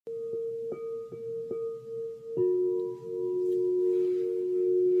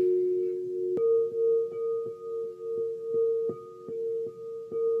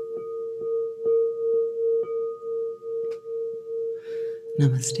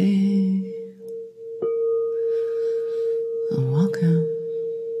Namaste and welcome.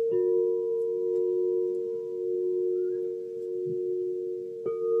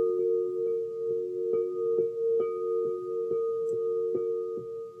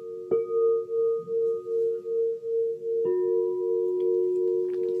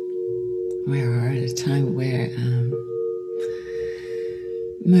 We are at a time where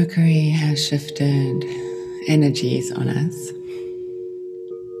Mercury has shifted energies on us.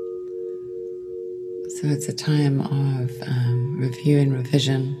 So it's a time of review and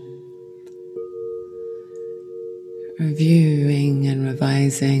revision, reviewing and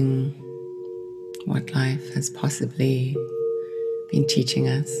revising what life has possibly been teaching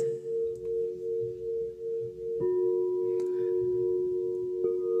us.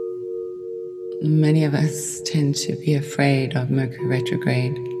 Many of us tend to be afraid of Mercury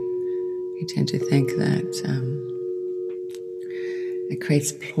retrograde. We tend to think that it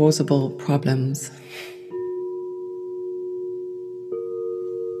creates plausible problems.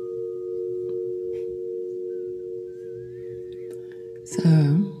 So,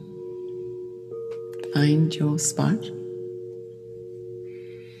 find your spot,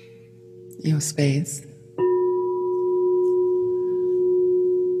 your space.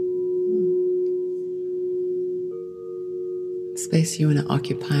 Space you want to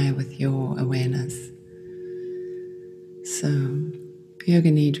occupy with your awareness. So,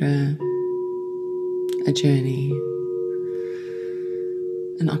 Yoga Nidra, a journey,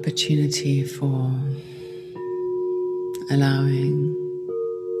 an opportunity for allowing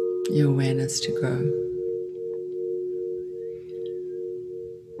your awareness to grow.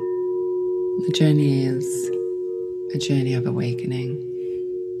 The journey is a journey of awakening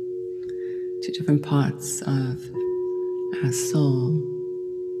to different parts of our soul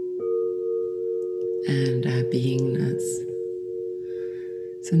and our beingness.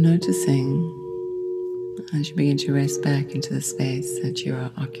 So noticing as you begin to rest back into the space that you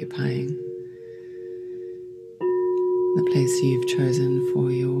are occupying, the place you've chosen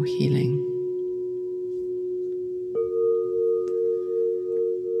for your healing.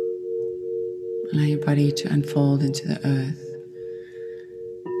 Allow your body to unfold into the earth.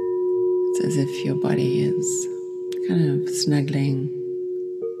 It's as if your body is kind of snuggling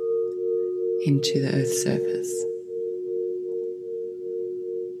into the earth's surface.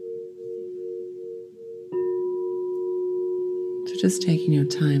 So just taking your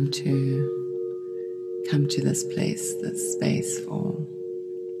time to come to this place, this space for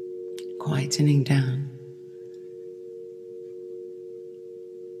quietening down.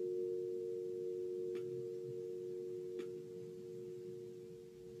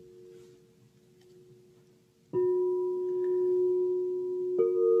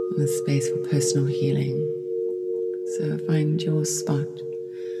 The space for personal healing. So find your spot,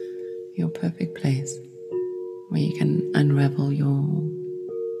 your perfect place where you can unravel your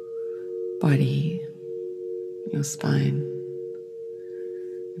body, your spine,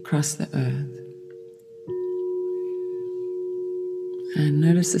 across the earth. And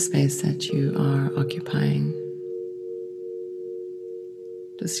notice the space that you are occupying.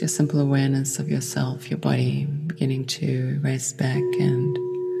 Just your simple awareness of yourself, your body beginning to rest back and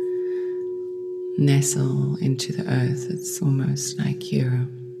nestle into the earth. It's almost like you've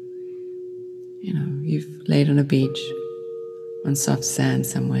laid on a beach on soft sand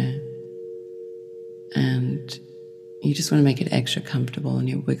somewhere and you just want to make it extra comfortable, and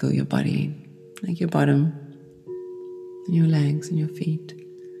you wiggle your body, like your bottom and your legs and your feet,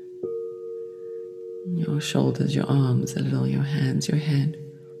 and your shoulders, your arms a little, your hands, your head.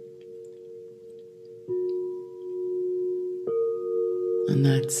 And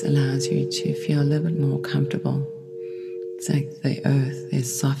that allows you to feel a little bit more comfortable. It's like the earth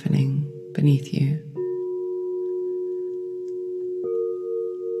is softening beneath you.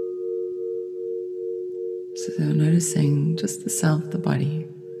 So noticing just the self, the body,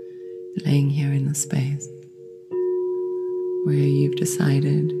 laying here in the space where you've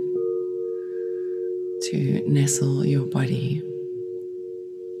decided to nestle your body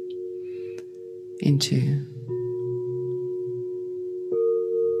into,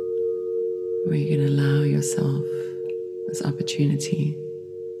 where you're going to allow yourself this opportunity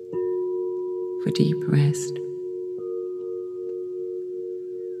for deep rest.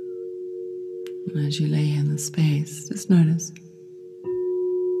 And as you lay in the space, just notice.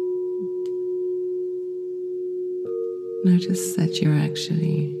 Notice that you're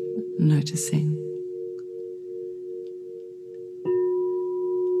actually noticing.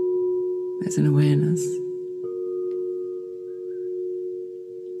 There's an awareness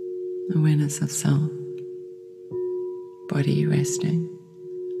of self, body resting.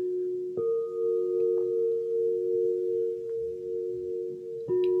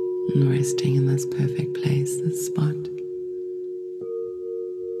 and resting in this perfect place, this spot.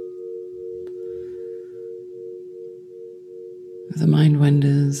 As the mind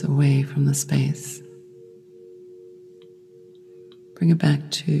wanders away from the space, bring it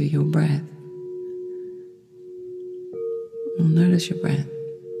back to your breath. And notice your breath.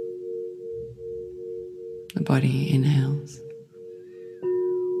 The body inhales,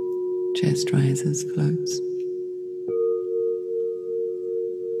 chest rises, floats.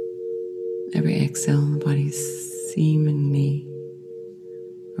 Every exhale, the body seemingly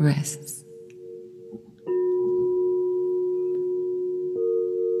rests.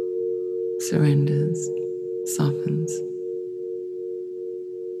 Surrenders, softens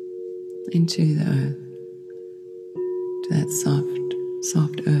into the earth, to that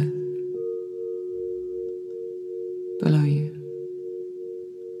soft earth below you.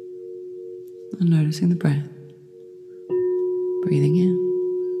 And noticing the breath, breathing in.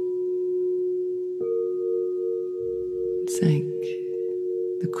 It's like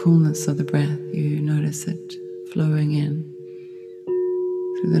the coolness of the breath, you notice it flowing in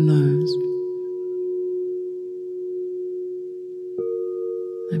through the nose.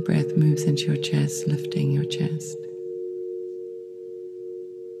 The breath moves into your chest, lifting your chest.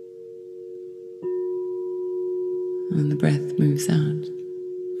 And the breath moves out,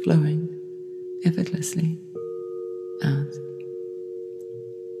 flowing effortlessly out.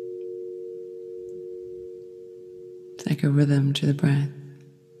 It's like a rhythm to the breath.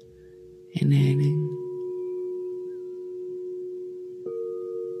 Inhaling,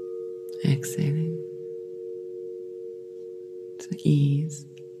 exhaling. It's an ease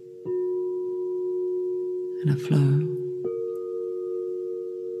and a flow.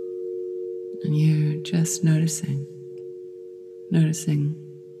 And you're just noticing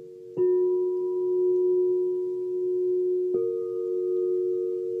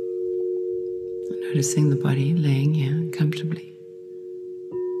the body laying here comfortably,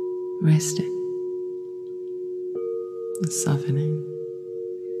 resting, and softening,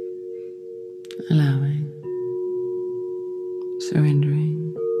 allowing, surrendering.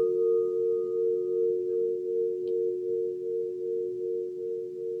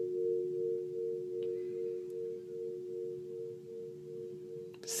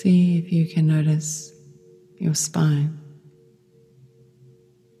 See if you can notice your spine.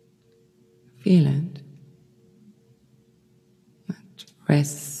 Feel it. It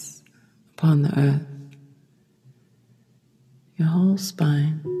rests upon the earth. Your whole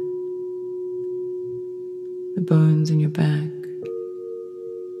spine, the bones in your back,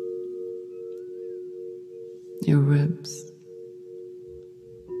 your ribs,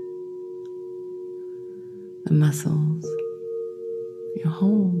 the muscles, your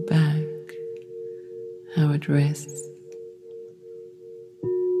whole back, how it rests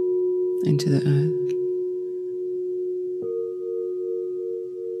into the earth.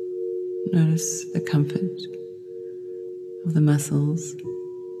 Notice the comfort of the muscles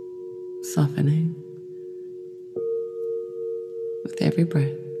softening with every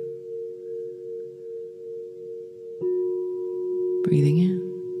breath. Breathing in,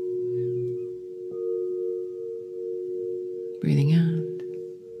 breathing out.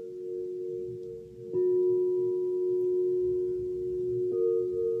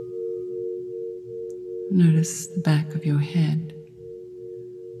 Notice the back of your head,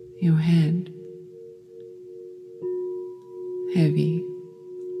 heavy,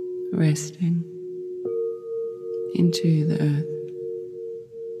 resting into the earth.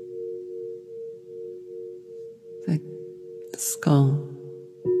 The skull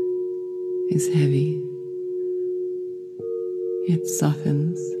is heavy, yet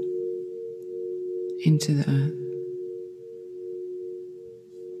softens into the earth.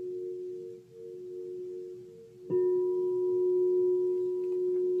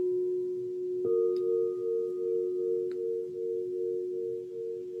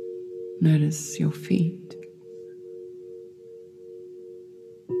 Notice your feet,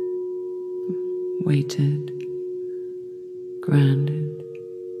 weighted, grounded,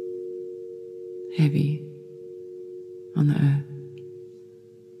 heavy on the earth.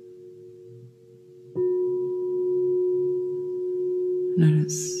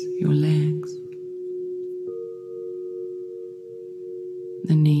 Notice your legs,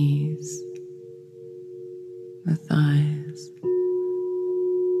 the knees, the thighs,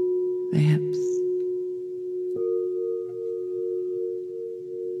 the hips,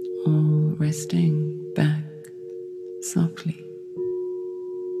 all resting back softly.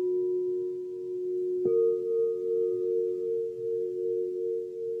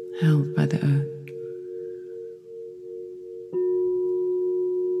 Held by the earth.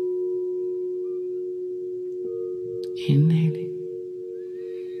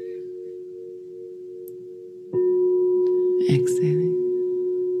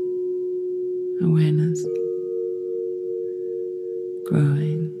 awareness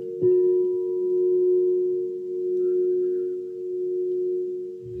growing.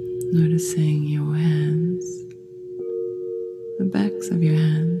 Noticing your hands, the backs of your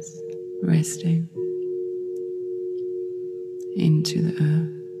hands resting into the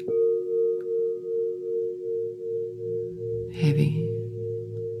earth, heavy,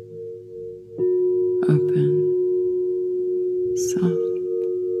 open, soft,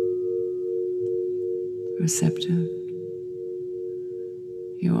 receptive.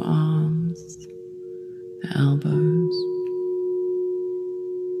 Your arms, the elbows,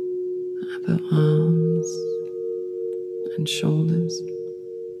 upper arms and shoulders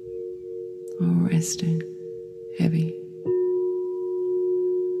all resting heavy.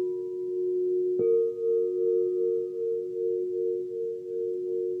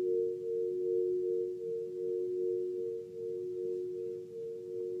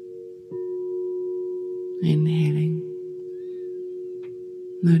 Inhaling,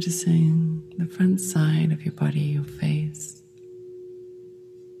 noticing the front side of your body, your face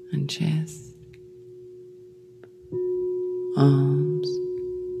and chest, arms,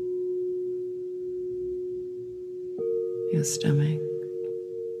 your stomach,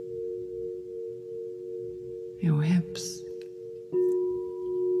 your hips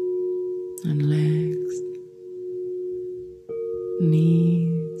and legs,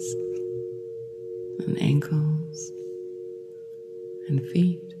 knees and ankles and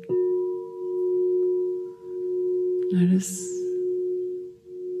feet. Notice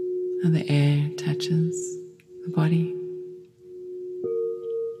how the air touches the body.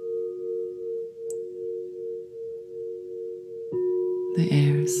 The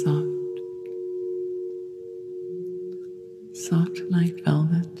air is soft, soft like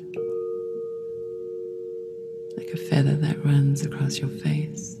velvet, like a feather that runs across your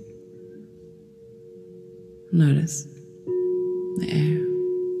face. Notice the air.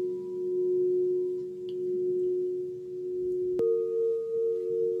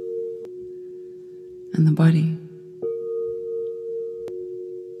 And the body,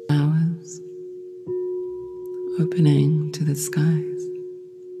 flowers opening to the skies.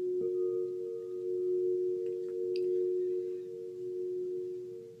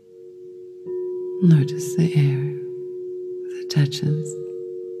 Notice the air that touches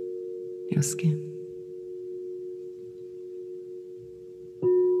your skin.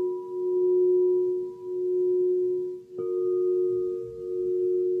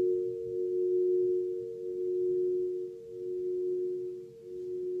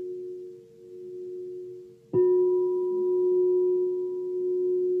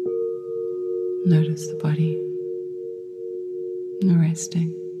 Notice the body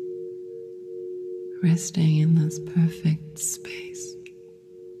resting in this perfect space,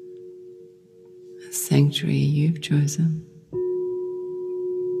 a sanctuary you've chosen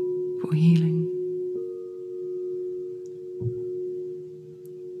for healing.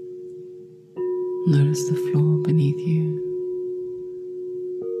 Notice the floor beneath you.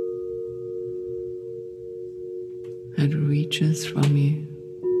 It reaches from you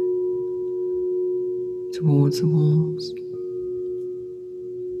towards the walls,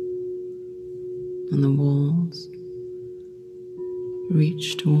 and the walls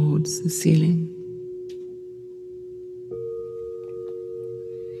reach towards the ceiling.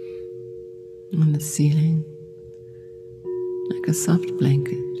 And the ceiling, like a soft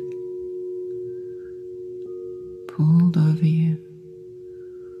blanket, pulled over you,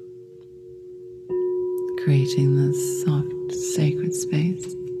 creating this soft, sacred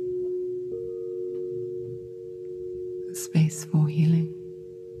space, a space for healing.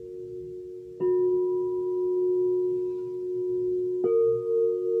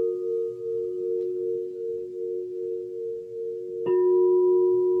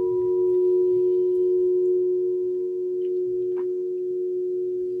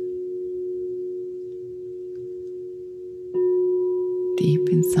 Deep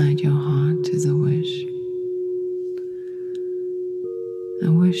inside your heart is a wish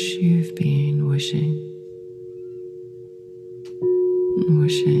you've been wishing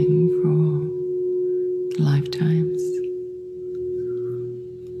for lifetimes.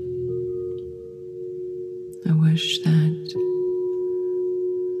 A wish that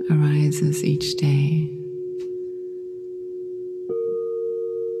arises each day,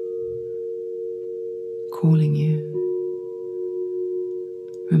 calling you,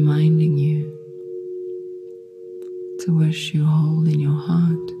 reminding you to wish you hold in your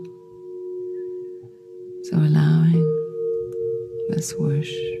heart. So allowing this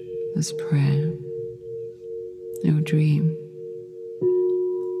wish, this prayer, your dream,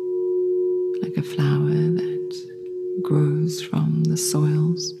 like a flower that grows from the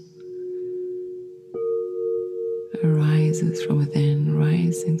soils, arises from within,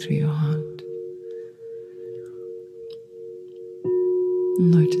 rising through your heart.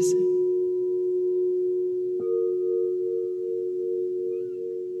 Notice it.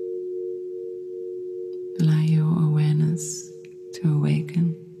 Allow your awareness to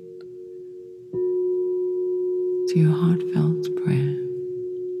awaken to your heartfelt prayer.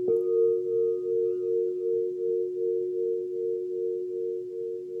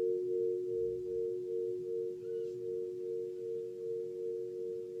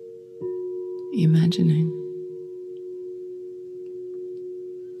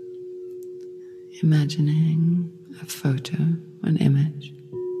 Imagining a photo, an image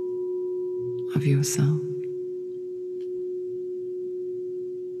of yourself.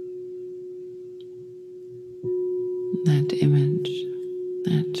 That image,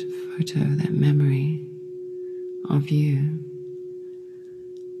 that photo, that memory of you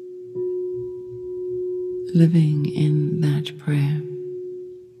living in that prayer,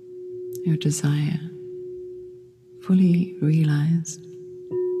 your desire fully realized.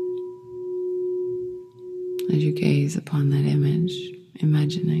 As you gaze upon that image,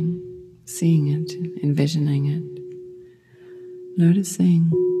 imagining, seeing it, envisioning it, noticing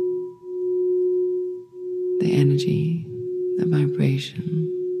the energy, the vibration,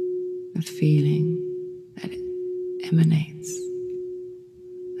 the feeling that emanates,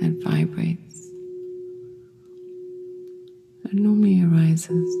 that vibrates, that normally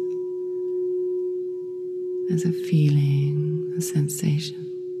arises as a feeling, a sensation.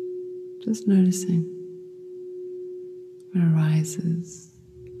 Just noticing what arises,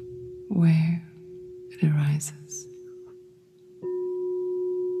 where it arises.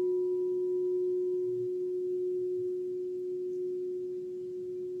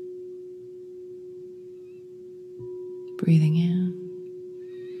 Breathing in,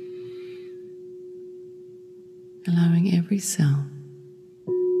 allowing every cell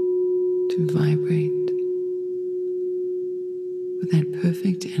to vibrate with that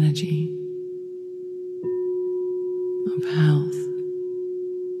perfect energy of health,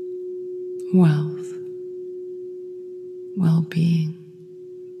 wealth, well-being.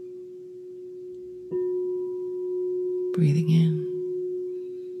 Breathing in,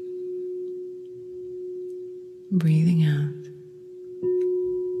 breathing out.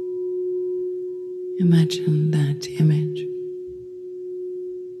 Imagine that image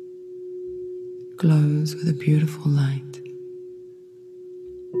glows with a beautiful light,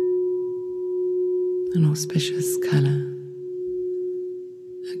 an auspicious color,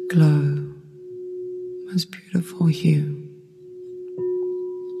 a glow, most beautiful hue,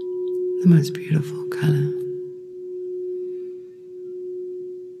 the most beautiful color.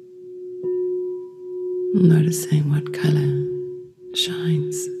 Noticing what color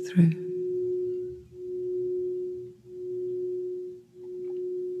shines through.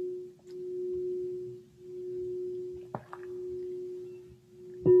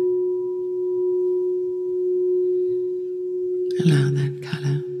 Allow that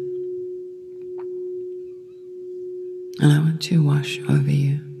color. Allow it to wash over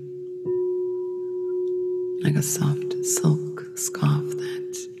you like a soft silk scarf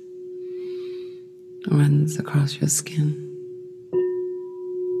that runs across your skin.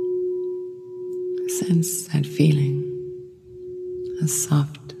 Sense that feeling, a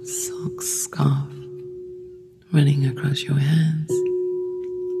soft silk scarf running across your hands.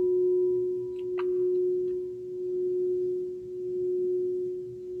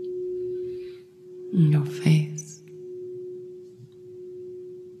 Your face,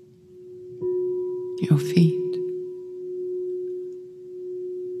 your feet,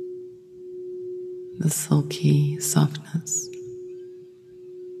 the silky softness,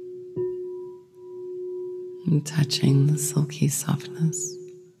 and touching the silky softness,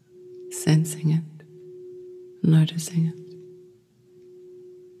 sensing it, noticing it.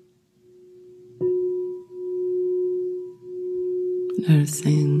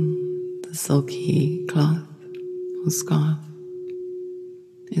 Noticing the silky cloth or scarf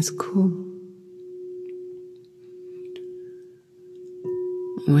is cool.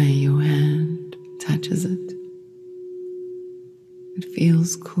 Where your hand touches it, it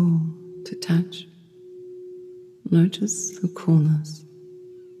feels cool to touch. Notice the coolness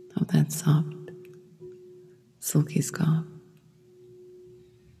of that soft, silky scarf.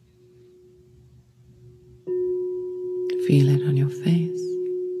 Feel it on your face.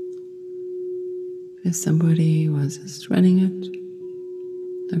 If somebody was just running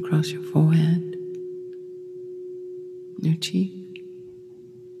it across your forehead, your cheek,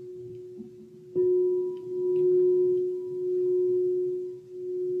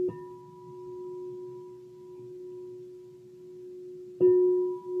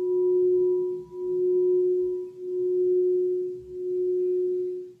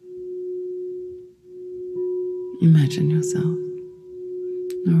 Imagine yourself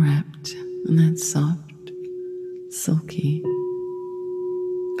wrapped in that soft, silky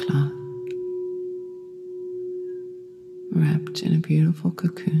cloth, wrapped in a beautiful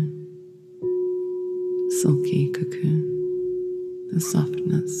cocoon, silky cocoon, the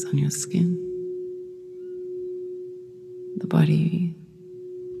softness on your skin. The body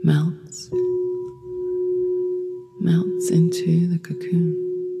melts into the cocoon,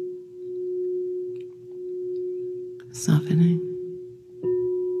 softening,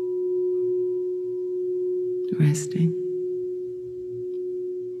 resting,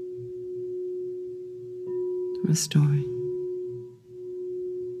 restoring.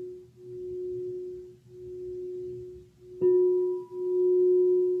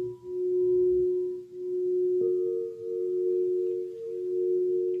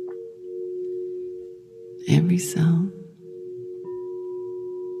 Every cell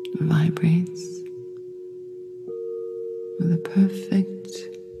vibrates with a perfect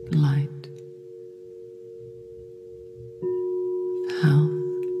light of health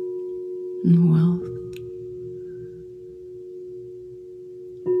and wealth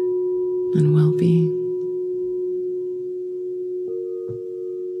and well-being.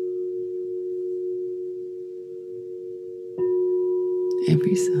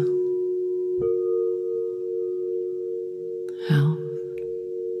 Every cell, health,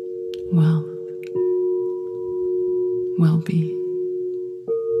 wealth, well-being.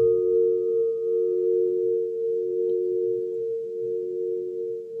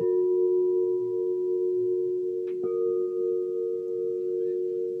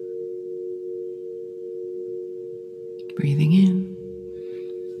 Breathing in,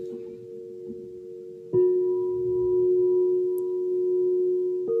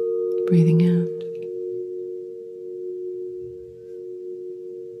 breathing out.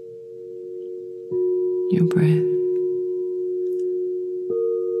 Your breath,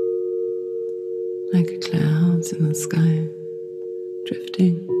 like clouds in the sky,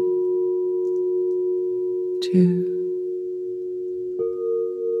 drifting to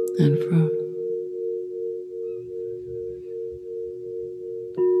and fro.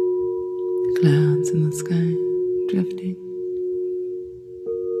 Clouds in the sky, drifting.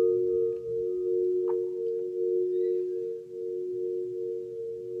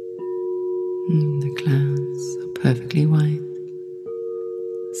 The clouds are perfectly white,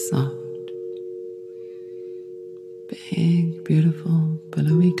 soft, big, beautiful,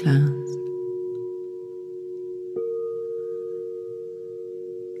 billowy clouds.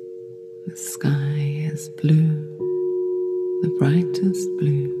 The sky is blue, the brightest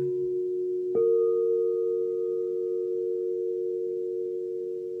blue.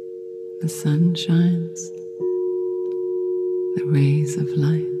 The sun shines, the rays of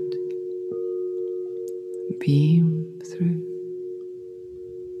light beam through.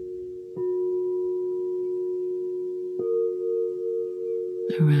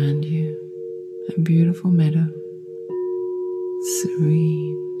 Around you, a beautiful meadow,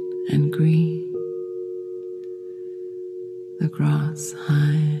 serene and green. The grass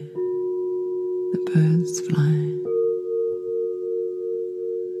high, the birds fly.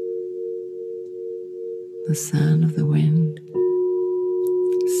 The sound of the wind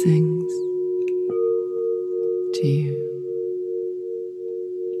sings to you.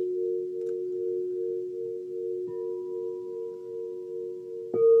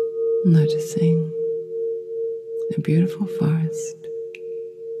 Noticing a beautiful forest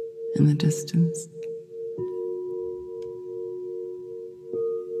in the distance.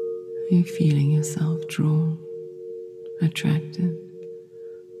 Are you feeling yourself drawn, attracted,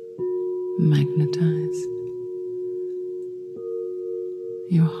 magnetized?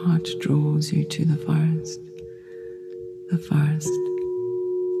 Your heart draws you to the forest,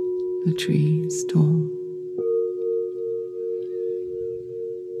 the trees tall,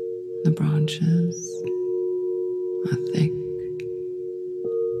 the branches are thick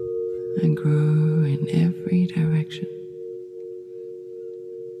and grow in every direction.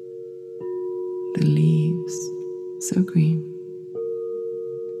 The leaves so green,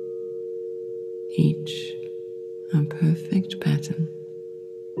 each a perfect pattern.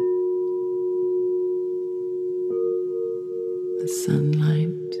 The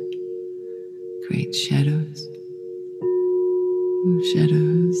sunlight creates shadows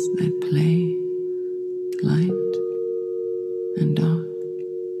that play light and dark.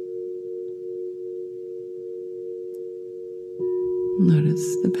 Notice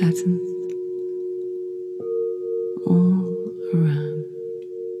the patterns all around.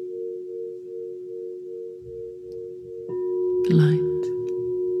 The light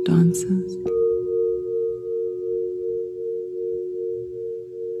dances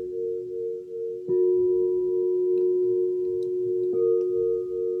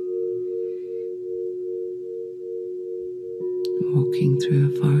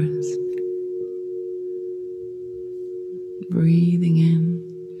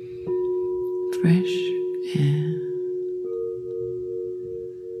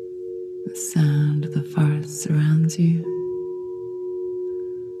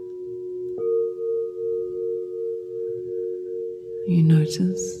You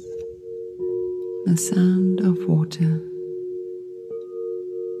notice the sound of water,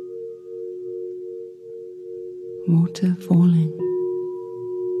 water falling.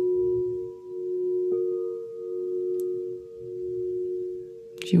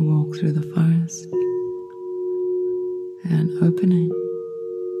 As you walk through the forest, and opening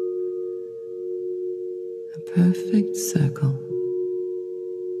a perfect circle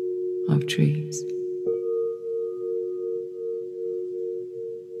of trees.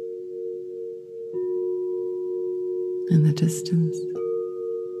 In the distance,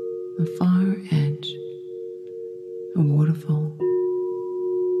 the far edge, a waterfall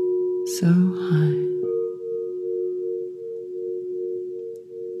so high.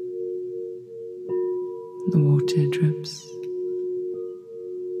 The water drips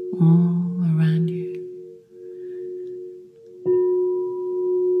all around you.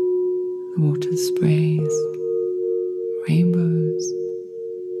 The water sprays rainbows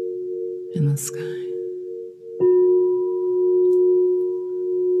in the sky.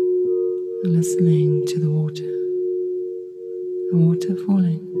 Listening to the water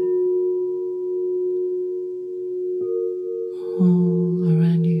falling all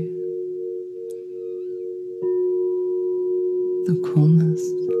around you. The coolness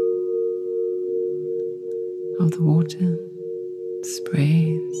of the water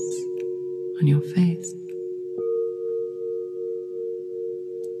sprays on your face.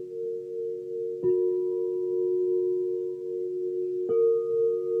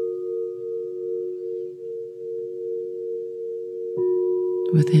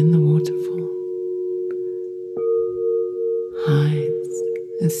 Within the waterfall hides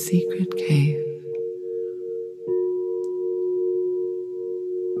a secret cave.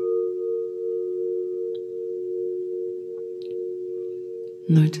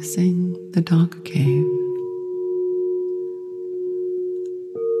 Noticing the darker cave,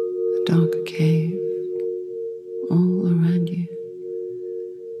 all around you.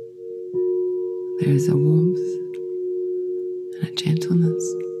 There is a warmth and a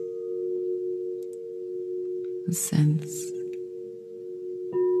gentleness, a sense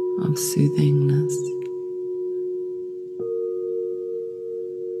of soothingness.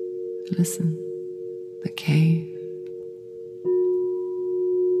 Listen, the cave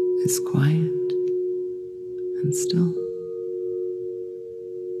is quiet and still.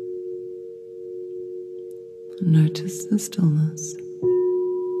 Notice the stillness.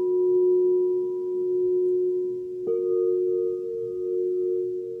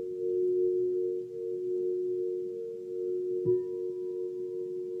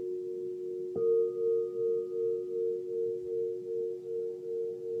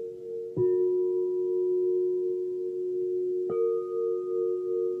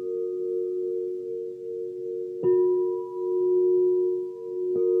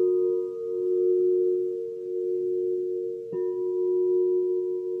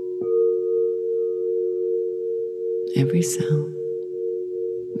 Every sound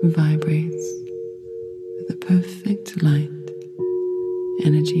vibrates with the perfect light,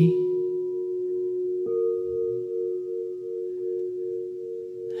 energy,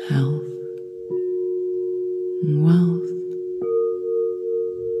 health, and wealth,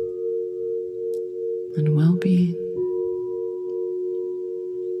 and well-being.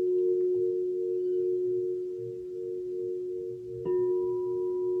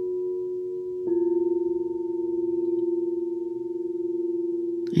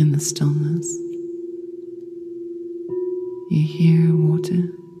 In the stillness, you hear water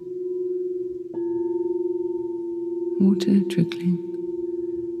trickling.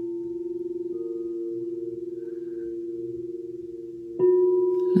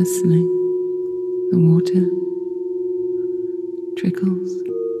 Listening, the water trickles.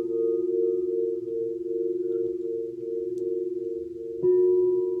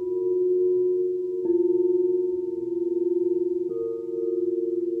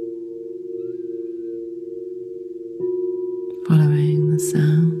 Following the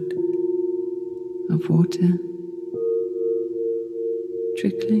sound of water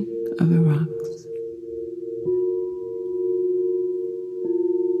trickling over rocks.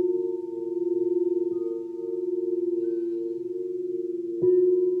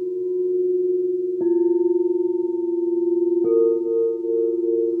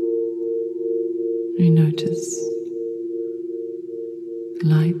 You notice the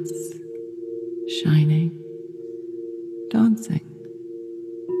lights shining, dancing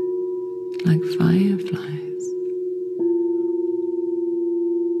like fireflies.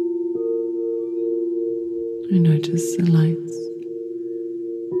 You notice the lights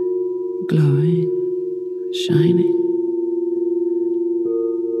glowing, shining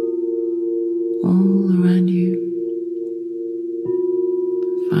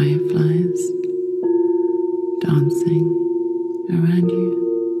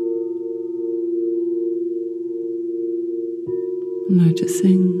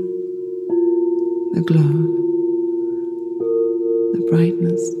Noticing the glow, the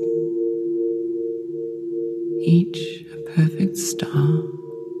brightness, each a perfect star.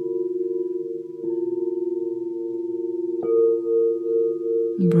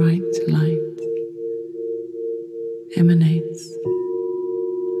 Bright light emanates,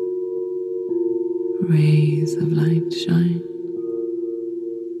 rays of light shine.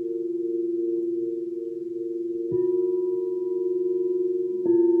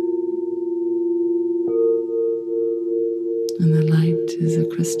 And the light is a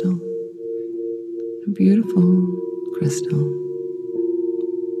crystal, a beautiful crystal,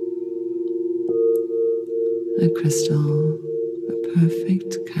 a crystal, a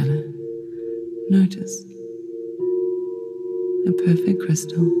perfect color. Notice a perfect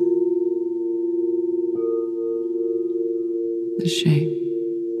crystal, the shape,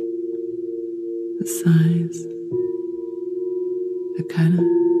 the size, the color.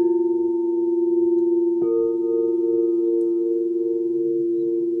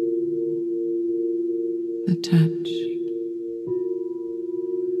 The touch,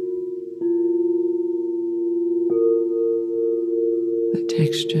 the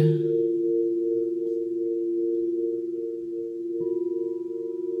texture,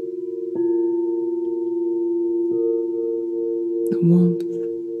 the warmth,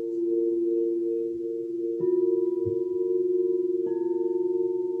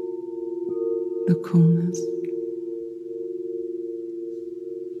 the coolness.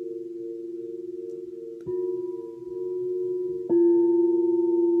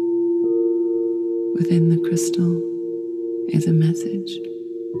 Within the crystal is a message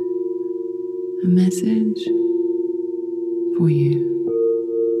for you.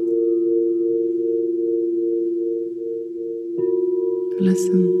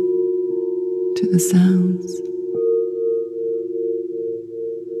 Listen to the sounds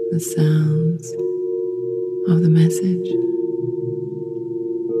of the message.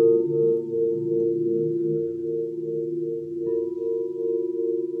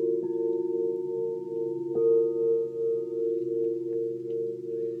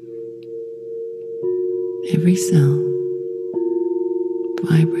 Every cell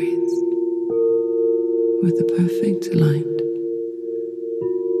vibrates with the perfect light,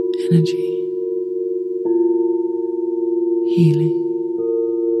 energy, healing,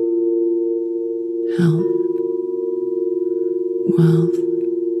 health, wealth,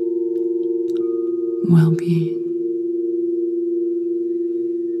 well-being.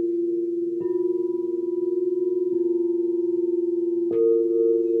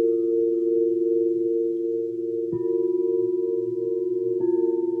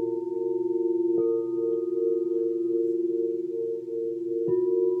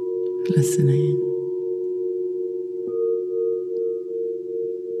 Listening,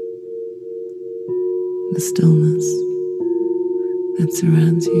 the stillness that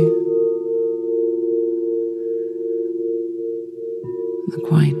surrounds you, the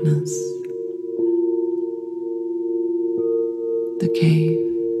quietness, the cave,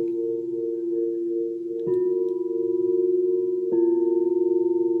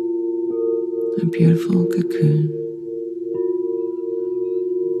 a beautiful cocoon.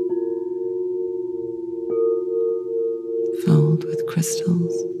 Filled with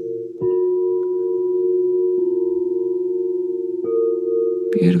crystals,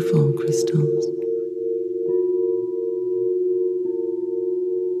 beautiful crystals,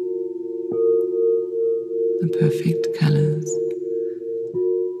 the perfect colors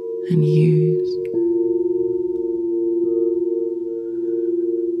and hues.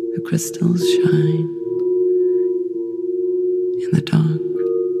 The crystals shine in the dark.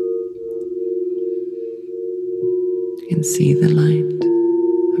 You can see the light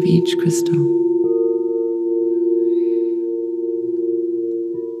of each crystal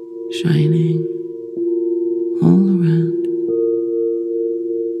shining all around,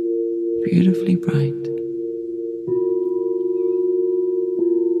 beautifully bright.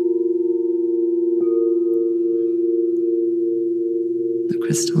 The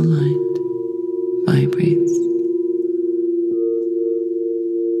crystal light vibrates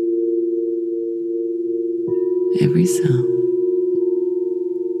every cell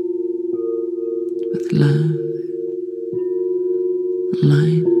with love,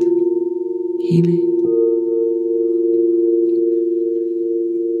 light, healing,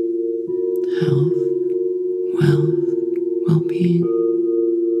 health, wealth, well-being.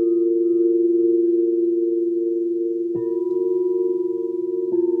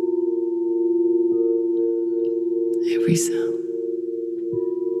 Every cell.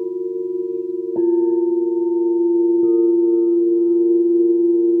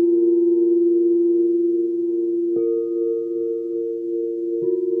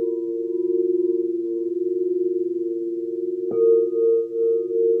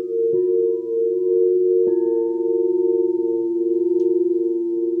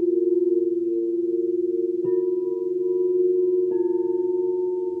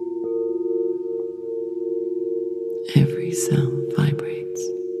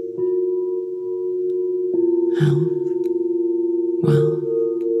 health, wealth,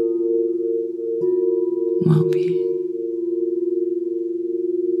 well-being.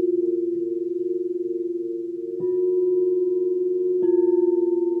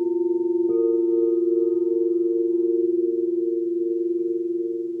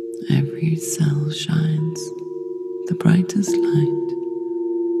 Every cell shines the brightest light,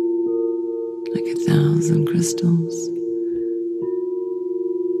 like 1,000 crystals.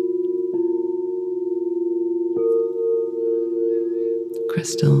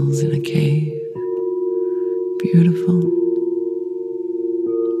 Crystals in a cave, beautiful.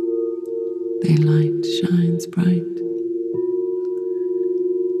 Their light shines bright.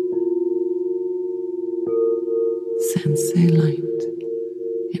 Sense their light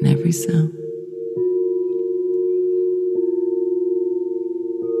in every cell.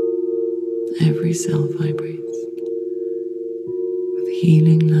 Every cell vibrates with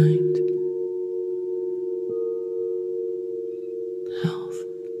healing light, health,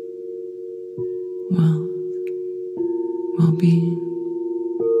 wealth, well-being.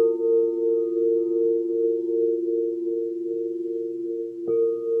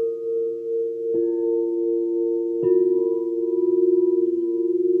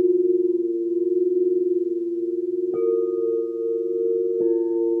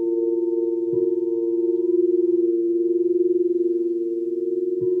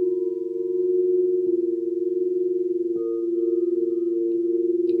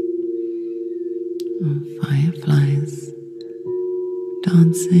 Fireflies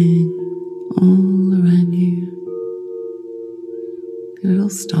dancing all around you, little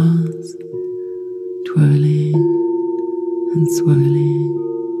stars twirling and swirling,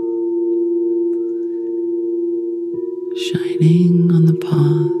 shining on the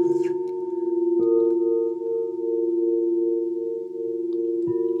path.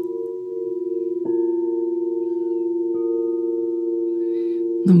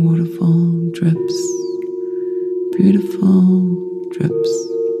 The waterfall drips, beautiful drips,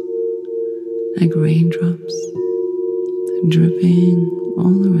 like raindrops dripping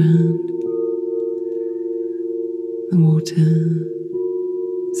all around. The water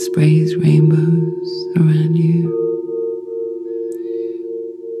sprays rainbows around you.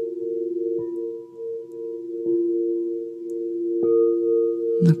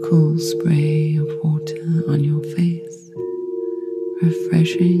 The cool spray of water on your face,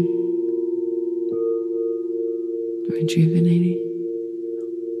 refreshing, rejuvenating.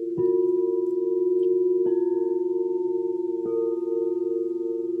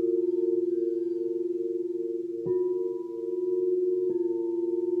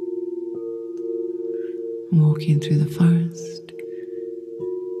 Walking through the forest,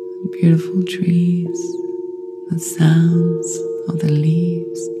 beautiful trees, the sounds of the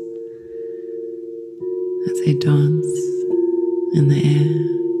leaves as they dance in the air.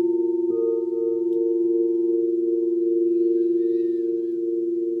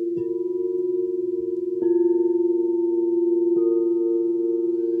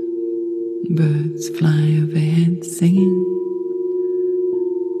 Birds fly overhead singing.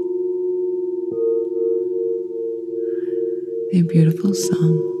 Their beautiful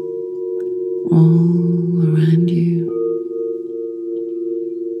song all around you.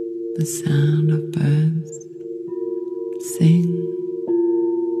 The sound of birds sing.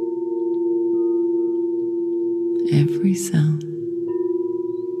 Every cell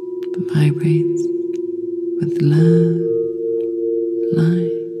vibrates with love,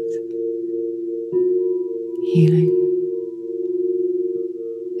 light, healing.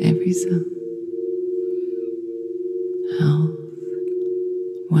 Every cell, health,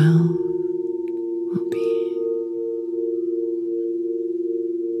 wealth, well-being.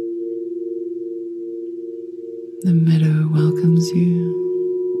 The meadow welcomes you.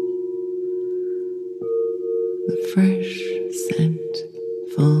 The fresh scent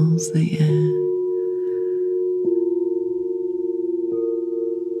fills the air.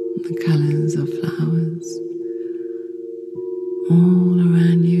 The colors of flowers all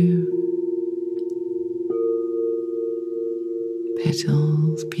around you.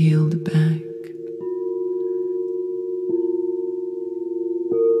 Petals peeled back.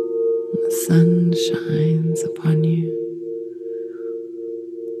 The sun shines upon you.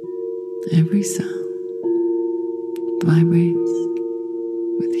 Every cell vibrates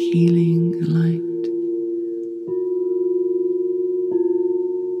with healing light.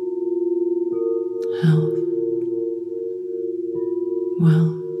 Health,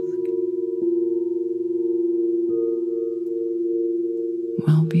 wealth,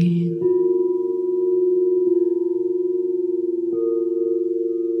 well-being.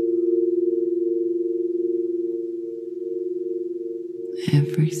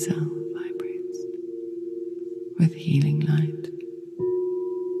 Every cell vibrates with healing light.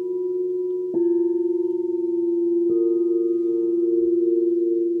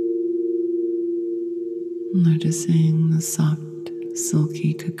 Noticing the soft,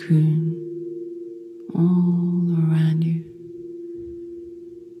 silky cocoon all around you,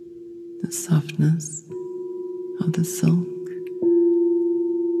 the softness of the silk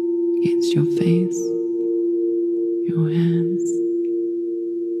against your face, your hands,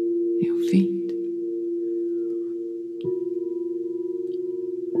 your feet.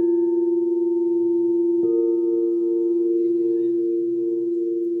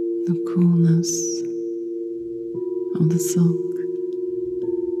 The coolness of the silk,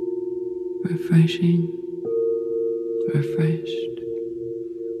 refreshing, refreshed,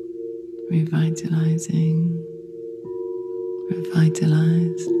 revitalizing,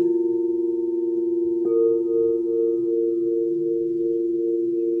 revitalized.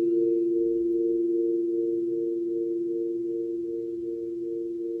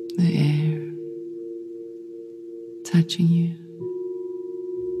 The air touching you.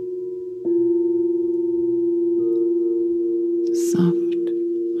 Soft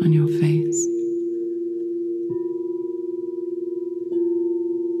on your face.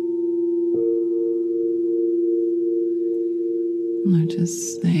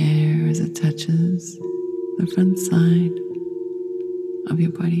 Notice the air as it touches the front side of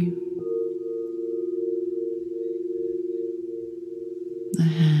your body. The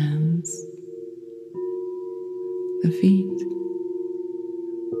hands, the feet.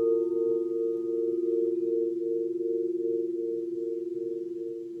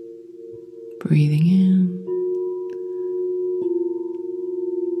 Breathing in,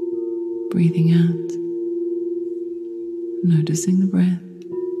 breathing out, noticing the breath.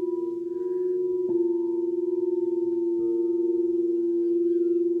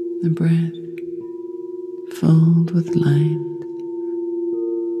 The breath filled with light,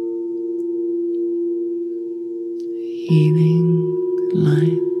 healing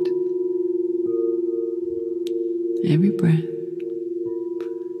light. Every breath,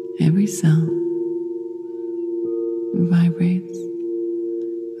 every cell vibrates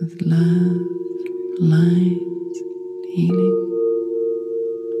with love, light, healing.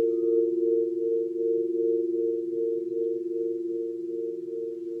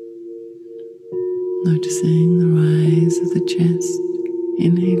 Noticing the rise of the chest,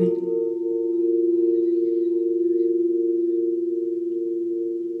 inhaling.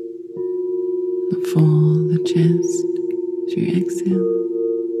 The fall of the chest as you exhale.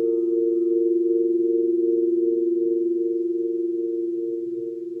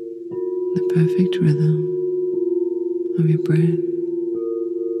 The perfect rhythm of your breath.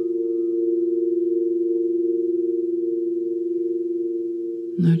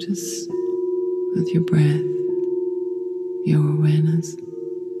 Notice with your breath your awareness.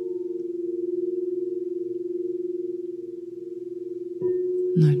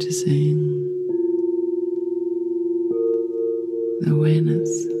 Noticing the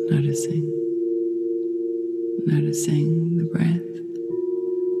awareness, noticing the breath.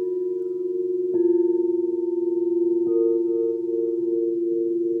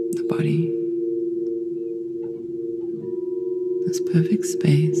 The body, this perfect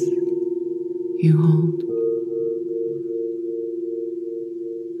space you hold,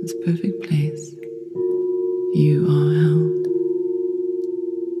 this perfect place you are held,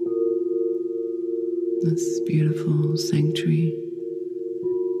 this beautiful sanctuary,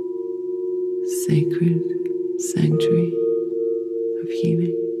 sacred sanctuary of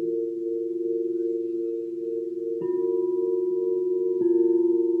healing.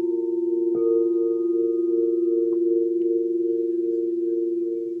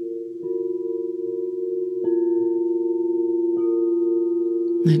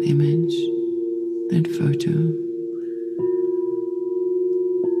 That image, that photo,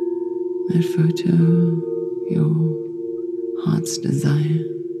 your heart's desire.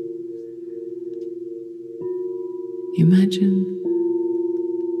 Imagine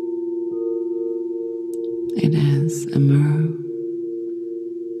it as a mirror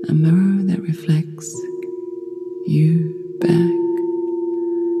that reflects you back.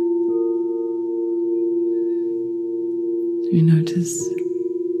 You notice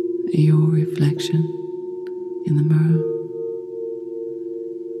your reflection in the mirror.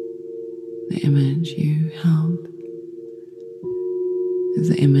 The image you held is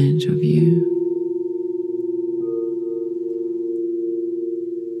the image of you.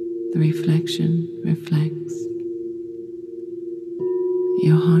 The reflection reflects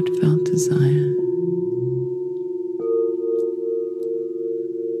your heartfelt desire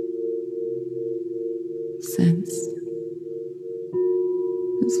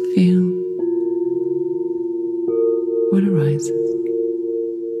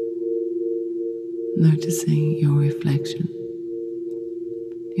noticing your reflection,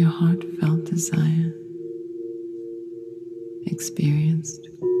 your heartfelt desire experienced,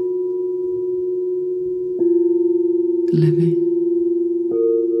 living,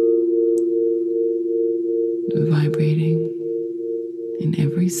 vibrating in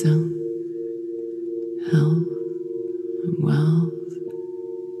every cell, health, wealth,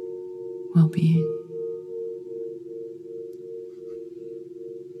 well-being.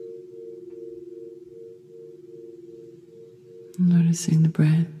 Noticing the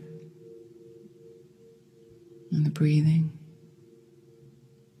breath and the breathing,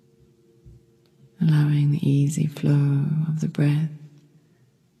 allowing the easy flow of the breath.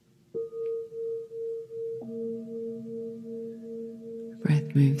 The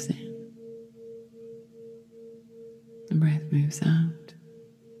breath moves in, the breath moves out.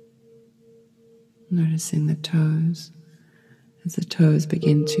 Noticing the toes as the toes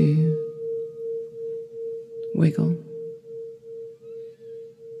begin to wiggle,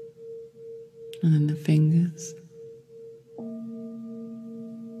 and then the fingers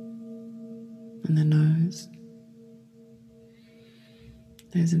and the nose.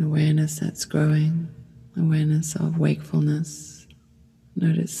 There's an awareness that's growing, awareness of wakefulness.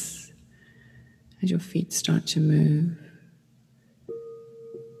 Notice as your feet start to move,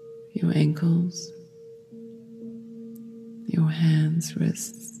 your ankles, your hands,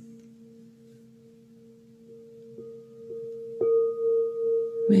 wrists,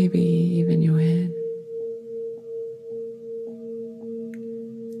 maybe even your head.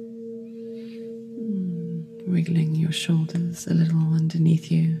 Wiggling your shoulders a little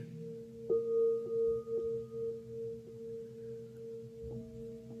underneath you.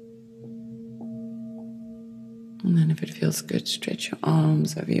 And then if it feels good, stretch your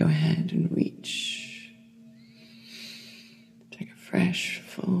arms over your head and reach. Take a fresh,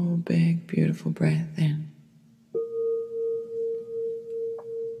 full, big, beautiful breath in.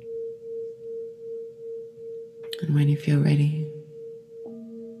 And when you feel ready,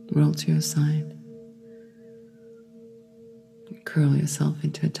 roll to your side. Curl yourself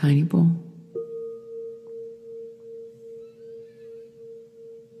into a tiny ball.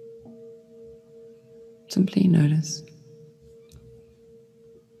 Simply notice.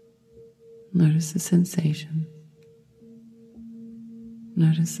 Notice the sensation.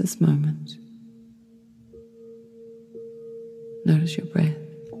 Notice this moment. Notice your breath.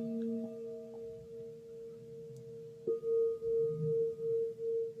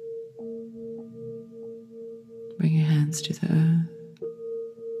 Bring your hands to the earth.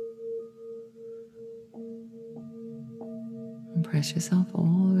 And press yourself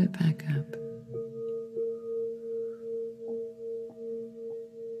all the way back up.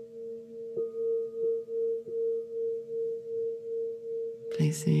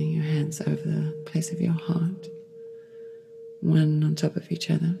 Placing your hands over the place of your heart, one on top of each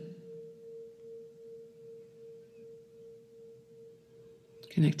other.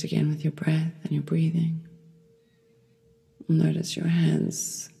 Connect again with your breath and your breathing. Notice your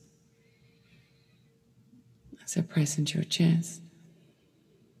hands as they press into your chest,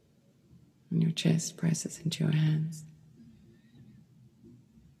 and your chest presses into your hands.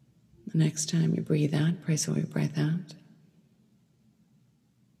 The next time you breathe out, press all your breath out.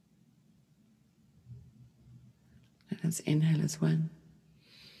 Let us inhale as one.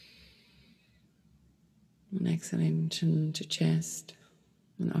 And exhalation to chest,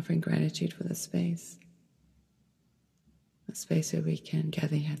 and offering gratitude for the space. A space where we can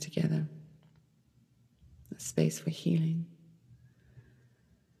gather here together. A space for healing.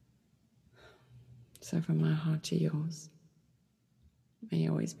 So from my heart to yours, may you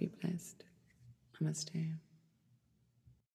always be blessed. Namaste.